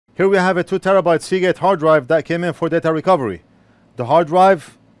Here we have a 2 terabyte Seagate hard drive that came in for data recovery. The hard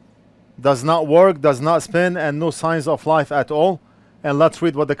drive does not work, does not spin, and no signs of life at all. And let's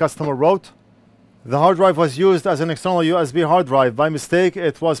read what the customer wrote. The hard drive was used as an external USB hard drive. By mistake,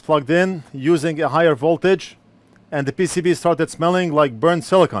 it was plugged in using a higher voltage, and the PCB started smelling like burnt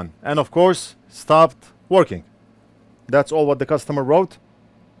silicon, and of course, stopped working. That's all what the customer wrote.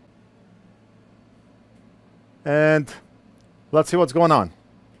 And let's see what's going on.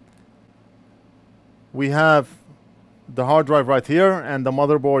 We have the hard drive right here and the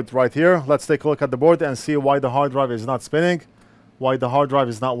motherboard right here. Let's take a look at the board and see why the hard drive is not spinning, why the hard drive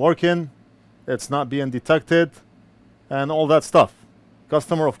is not working, it's not being detected, and all that stuff.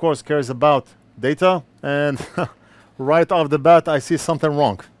 Customer, of course, cares about data, and right off the bat, I see something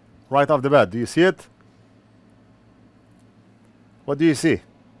wrong. Right off the bat. Do you see it? What do you see?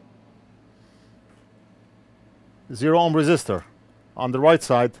 0 ohm resistor on the right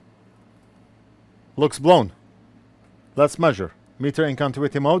side looks blown. Let's measure. Meter in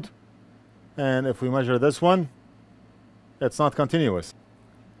continuity mode. And if we measure this one, it's not continuous.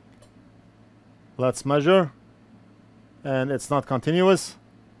 Let's measure. And it's not continuous.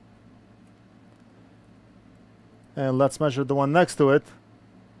 And let's measure the one next to it.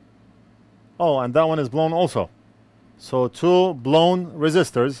 Oh, and that one is blown also. So 2 blown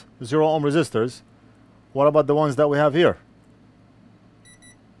resistors, 0 ohm resistors. What about the ones that we have here?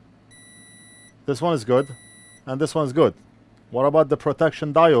 This one is good, and this one is good. What about the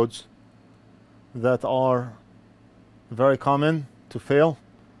protection diodes that are very common to fail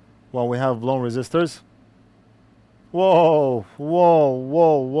when we have blown resistors? Whoa, whoa,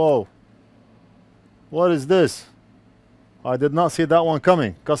 whoa, whoa. What is this? I did not see that one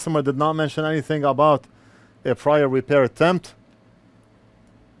coming. Customer did not mention anything about a prior repair attempt.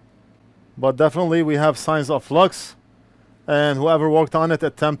 But definitely we have signs of flux, and whoever worked on it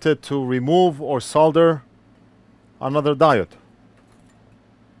attempted to remove or solder another diode.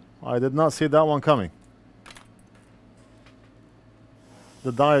 I did not see that one coming.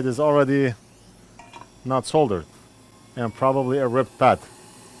 The diode is already not soldered and probably a ripped pad.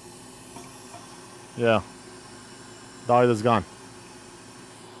 Yeah, diode is gone.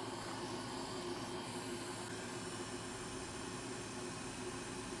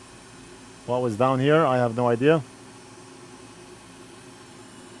 What was down here, I have no idea.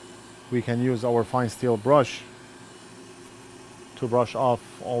 We can use our fine steel brush to brush off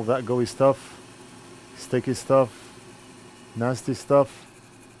all that gooey stuff, sticky stuff, nasty stuff.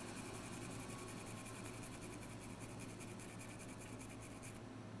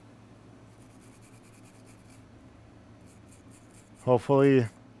 Hopefully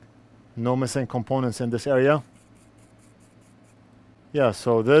no missing components in this area. Yeah,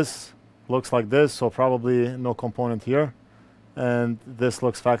 so this looks like this, so probably no component here. And this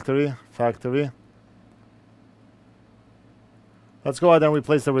looks factory. Let's go ahead and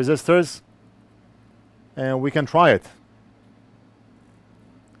replace the resistors, and we can try it.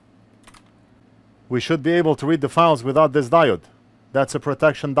 We should be able to read the files without this diode. That's a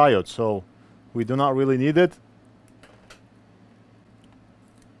protection diode, so we do not really need it.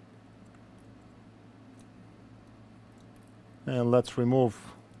 And let's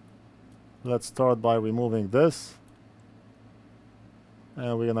start by removing this.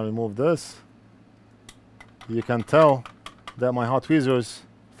 And we're gonna remove this. You can tell that my hot tweezers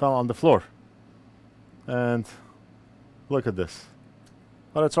fell on the floor. And look at this.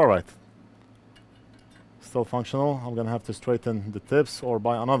 But it's alright. Still functional. I'm gonna have to straighten the tips or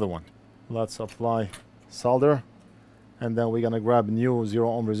buy another one. Let's apply solder. And then we're gonna grab new 0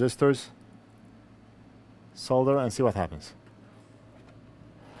 ohm resistors. Solder and see what happens.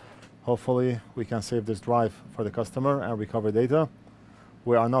 Hopefully we can save this drive for the customer and recover data.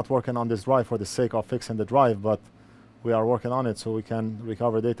 We are not working on this drive for the sake of fixing the drive, but we are working on it so we can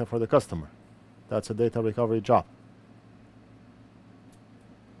recover data for the customer. That's a data recovery job.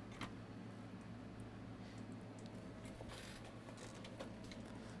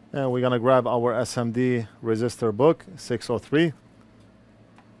 And we're gonna grab our SMD resistor book 603.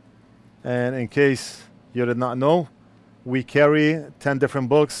 And in case you did not know, we carry 10 different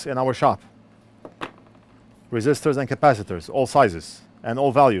books in our shop. Resistors and capacitors, all sizes and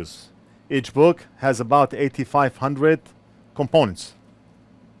all values. Each book has about 8,500 components.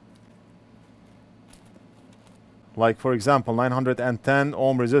 Like for example, 910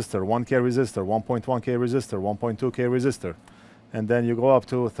 ohm resistor, 1K resistor, 1.1K resistor, 1.2K resistor. And then you go up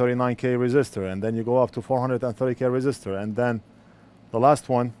to 39K resistor, and then you go up to 430K resistor, and then the last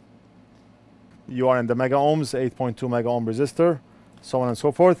one, you are in the mega ohms, 8.2 mega ohm resistor, so on and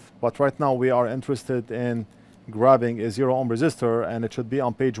so forth. But right now we are interested in grabbing a 0 ohm resistor, and it should be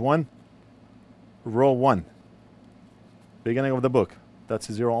on page 1, row 1, beginning of the book. That's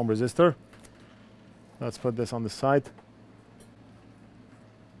a 0 ohm resistor. Let's put this on the side.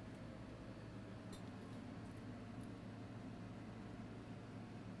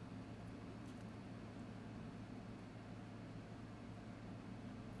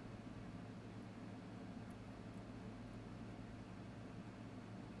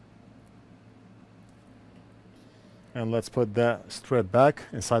 And let's put that straight back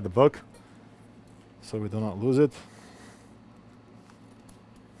inside the book so we do not lose it.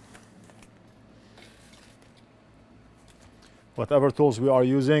 Whatever tools we are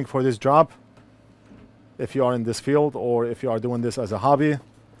using for this job, if you are in this field or if you are doing this as a hobby,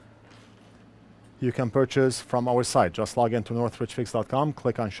 you can purchase from our site. Just log into NorthridgeFix.com,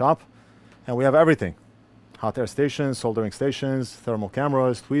 click on shop, and we have everything. Hot air stations, soldering stations, thermal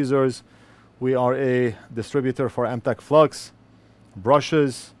cameras, tweezers. We are a distributor for Amtech Flux,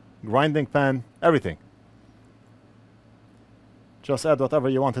 brushes, grinding pan, everything. Just add whatever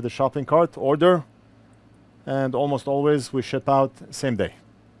you want to the shopping cart, order, and almost always we ship out same day.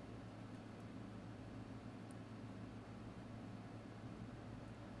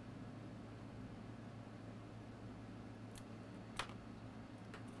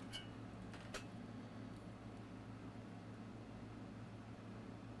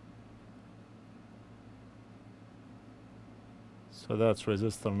 So that's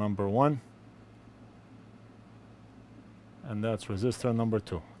resistor number 1. And that's resistor number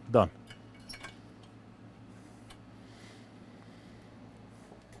 2. Done.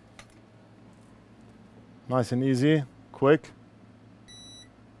 Nice and easy, quick.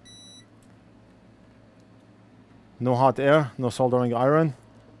 No hot air, no soldering iron.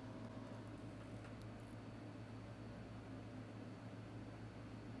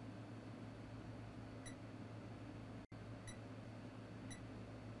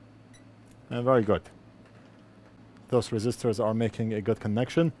 And very good. Those resistors are making a good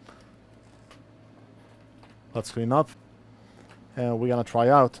connection. Let's clean up. And we're gonna try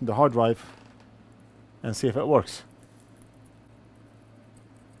out the hard drive and see if it works.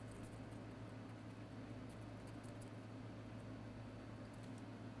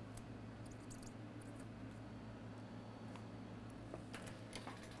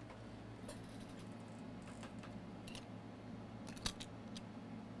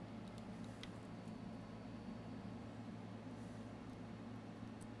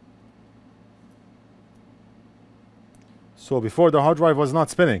 So before the hard drive was not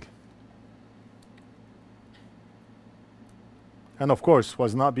spinning. And of course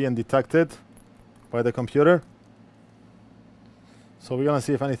was not being detected by the computer. So we're gonna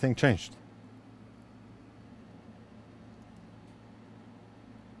see if anything changed.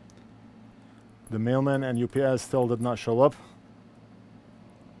 The mailman and UPS still did not show up.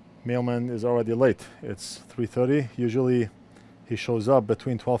 Mailman is already late. It's 3:30. Usually he shows up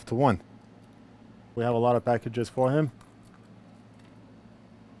between 12 to 1. We have a lot of packages for him.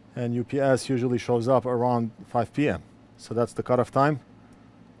 And UPS usually shows up around 5 p.m. So that's the cutoff time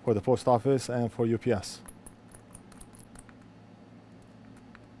for the post office and for UPS.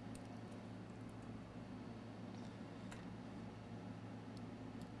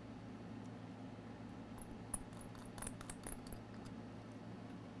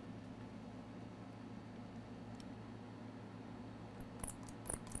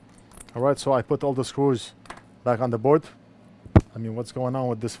 All right, so I put all the screws back on the board. I mean, what's going on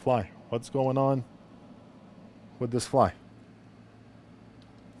with this fly? What's going on with this fly?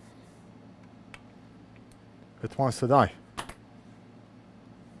 It wants to die.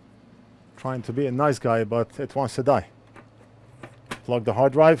 Trying to be a nice guy, but it wants to die. Plug the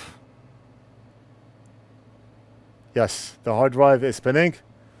hard drive. Yes, the hard drive is spinning,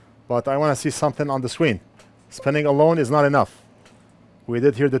 but I want to see something on the screen. Spinning alone is not enough. We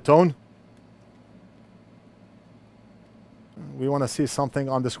did hear the tone. We want to see something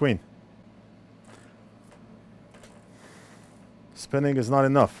on the screen. Spinning is not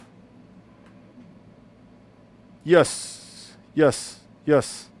enough. Yes, yes,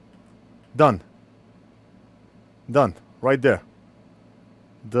 yes. Done. Done. Right there.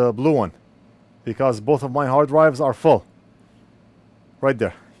 The blue one. Because both of my hard drives are full. Right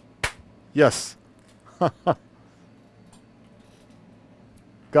there. Yes.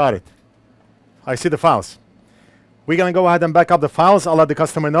 Got it. I see the files. We're going to go ahead and back up the files. I'll let the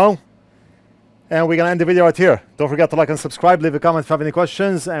customer know. And we're going to end the video right here. Don't forget to like and subscribe. Leave a comment if you have any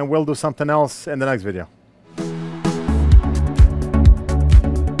questions. And we'll do something else in the next video.